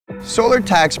Solar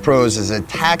Tax Pros is a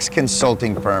tax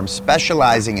consulting firm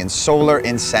specializing in solar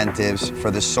incentives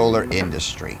for the solar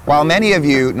industry. While many of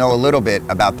you know a little bit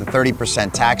about the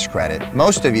 30% tax credit,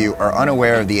 most of you are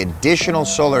unaware of the additional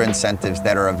solar incentives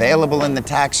that are available in the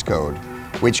tax code,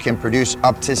 which can produce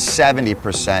up to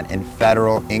 70% in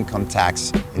federal income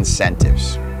tax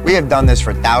incentives. We have done this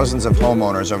for thousands of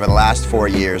homeowners over the last 4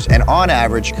 years and on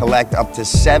average collect up to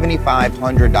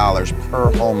 $7,500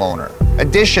 per homeowner.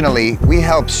 Additionally, we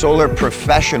help solar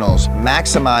professionals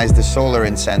maximize the solar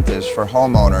incentives for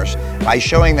homeowners by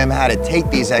showing them how to take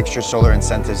these extra solar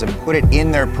incentives and put it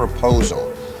in their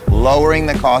proposal, lowering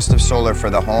the cost of solar for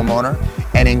the homeowner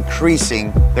and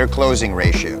increasing their closing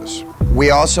ratios. We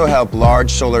also help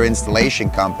large solar installation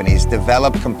companies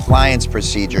develop compliance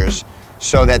procedures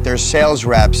so that their sales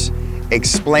reps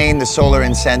explain the solar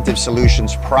incentive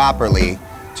solutions properly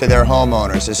to their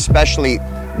homeowners, especially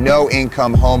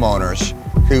no-income homeowners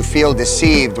who feel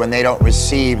deceived when they don't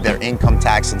receive their income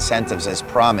tax incentives as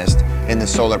promised in the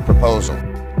solar proposal.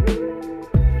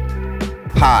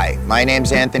 Hi, my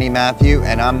name's Anthony Matthew,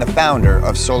 and I'm the founder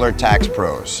of Solar Tax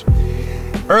Pros.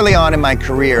 Early on in my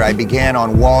career, I began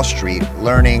on Wall Street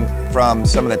learning from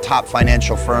some of the top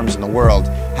financial firms in the world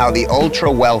how the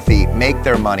ultra-wealthy make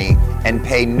their money and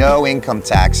pay no income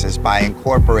taxes by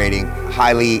incorporating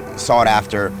highly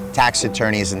sought-after tax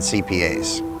attorneys and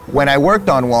CPAs. When I worked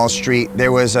on Wall Street,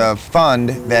 there was a fund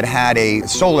that had a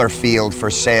solar field for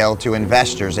sale to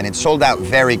investors, and it sold out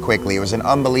very quickly. It was an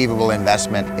unbelievable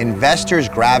investment. Investors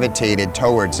gravitated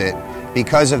towards it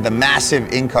because of the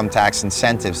massive income tax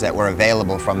incentives that were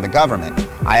available from the government.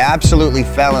 I absolutely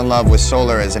fell in love with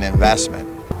solar as an investment.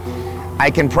 I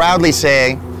can proudly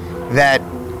say that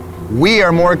we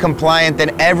are more compliant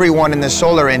than everyone in the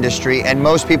solar industry, and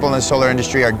most people in the solar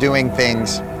industry are doing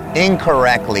things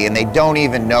incorrectly, and they don't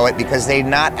even know it because they're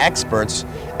not experts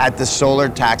at the solar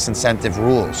tax incentive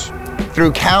rules.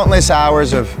 Through countless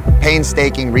hours of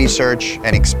painstaking research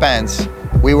and expense,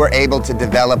 we were able to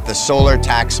develop the Solar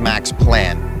Tax Max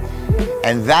plan.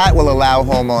 And that will allow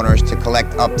homeowners to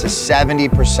collect up to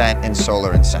 70% in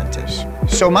solar incentives.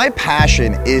 So my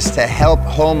passion is to help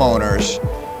homeowners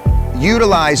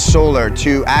utilize solar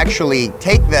to actually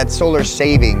take that solar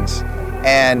savings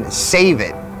and save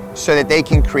it so that they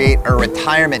can create a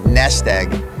retirement nest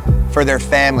egg for their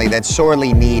family that's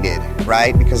sorely needed,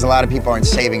 right? Because a lot of people aren't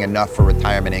saving enough for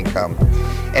retirement income.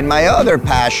 And my other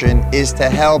passion is to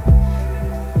help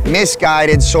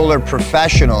misguided solar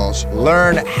professionals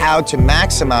learn how to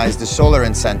maximize the solar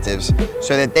incentives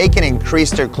so that they can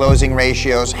increase their closing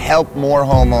ratios, help more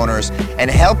homeowners, and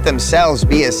help themselves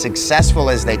be as successful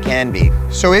as they can be.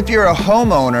 So if you're a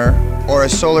homeowner or a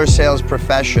solar sales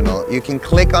professional, you can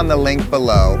click on the link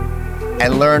below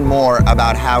and learn more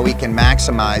about how we can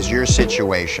maximize your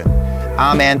situation.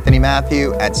 I'm Anthony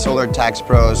Matthew at Solar Tax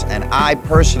Pros, and I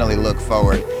personally look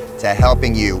forward to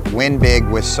helping you win big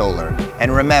with solar.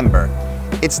 And remember,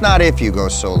 it's not if you go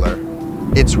solar,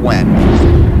 it's when.